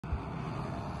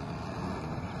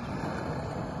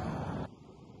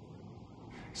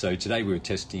So today we're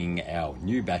testing our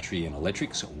new battery and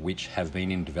electrics, which have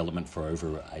been in development for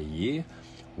over a year.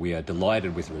 We are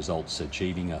delighted with the results,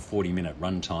 achieving a 40-minute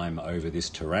runtime over this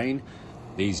terrain.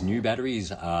 These new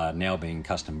batteries are now being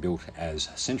custom built as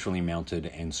centrally mounted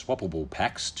and swappable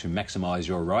packs to maximise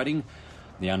your riding.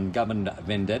 The Ungoverned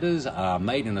Vendettas are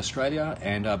made in Australia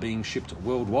and are being shipped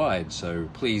worldwide, so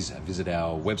please visit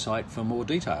our website for more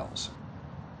details.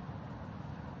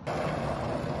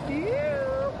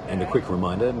 And a quick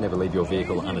reminder, never leave your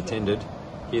vehicle unattended.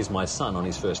 Here's my son on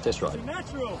his first test ride.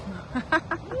 Natural.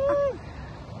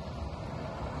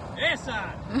 Yes,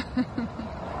 son.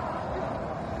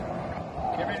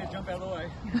 Get ready to jump out of the way.